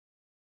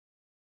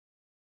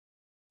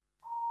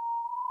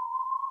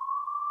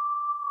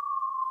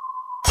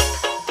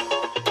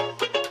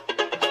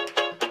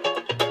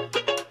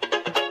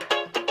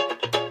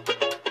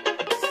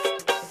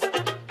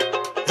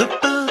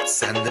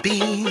the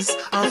bees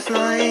are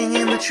flying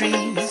in the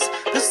trees.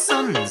 The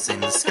sun's in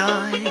the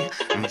sky,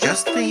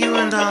 just for you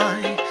and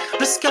I.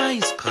 The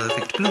sky's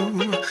perfect blue,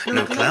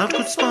 no cloud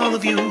could spoil the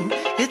view.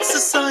 It's a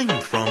sign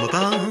from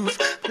above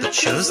that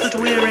shows that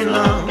we're in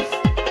love.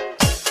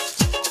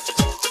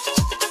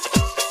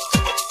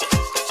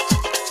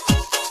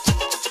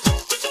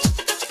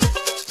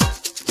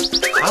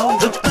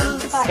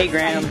 Hey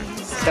Graham,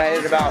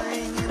 excited about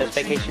this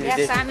vacation to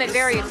Disney? Yes, I'm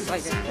very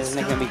excited. Isn't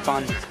it going to be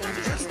fun?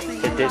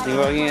 To Disney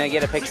World, you're going to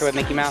get a picture with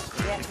Mickey Mouse?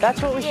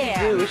 That's what we should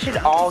do. We should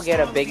all get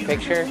a big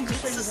picture.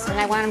 And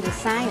I want him to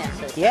sign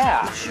it.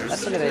 Yeah,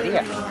 that's a good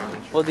idea.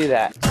 We'll do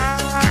that.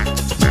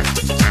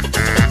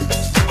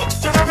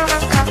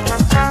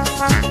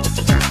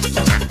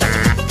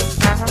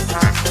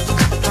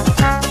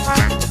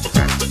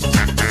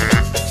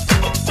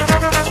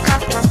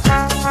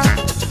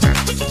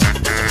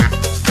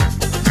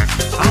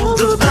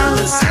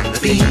 And the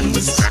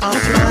bees are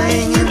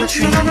flying in the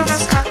trees.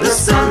 The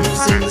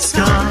sun's in the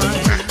sky,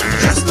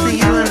 just for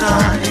you and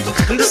I.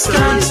 The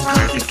sky's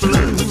perfect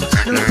blue,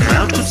 no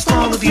cloud could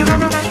spoil the view.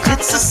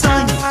 It's a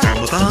sign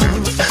from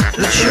above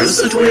that shows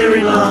that we're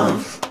in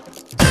love.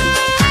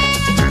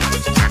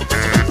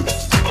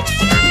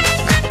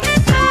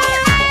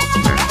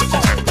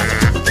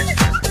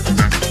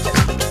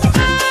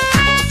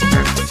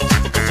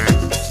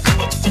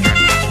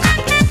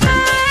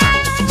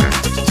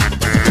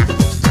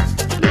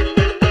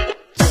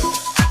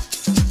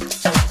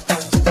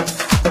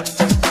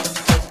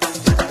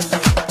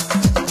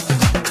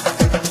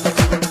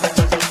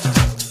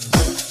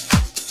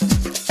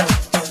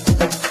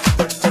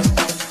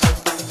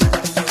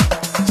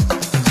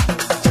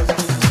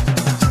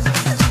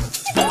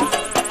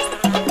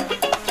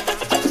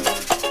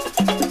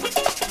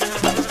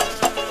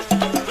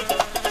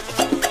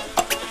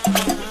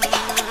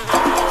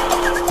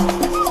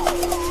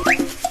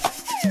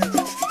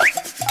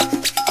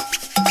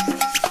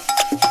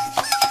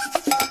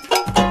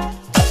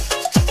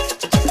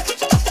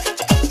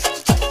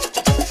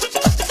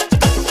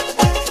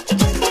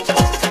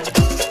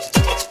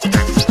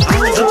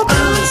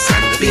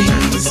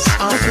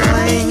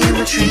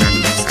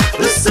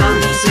 The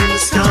sun's in the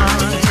sky,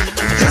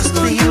 just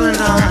for you and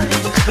I.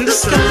 The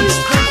sky's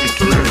perfect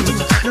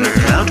blue, no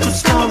cloud could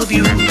spoil the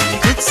view.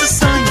 It's a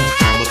sign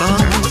from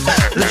above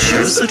that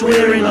shows that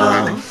we're in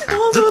love.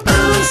 The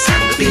birds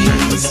and the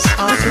bees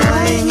are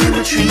flying in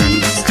the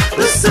trees.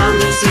 The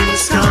sun's in the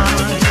sky,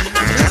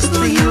 just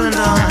for you and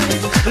I.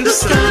 The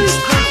sky's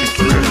perfect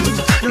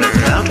blue, no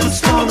cloud could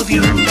spoil the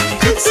view.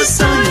 It's a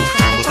sign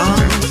from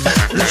above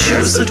that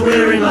shows that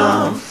we're in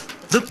love.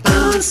 The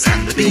birds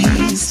and the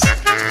bees,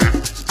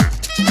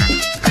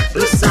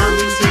 the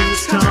sun's in the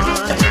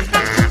sky,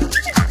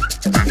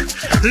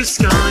 the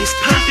sky's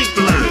perfect.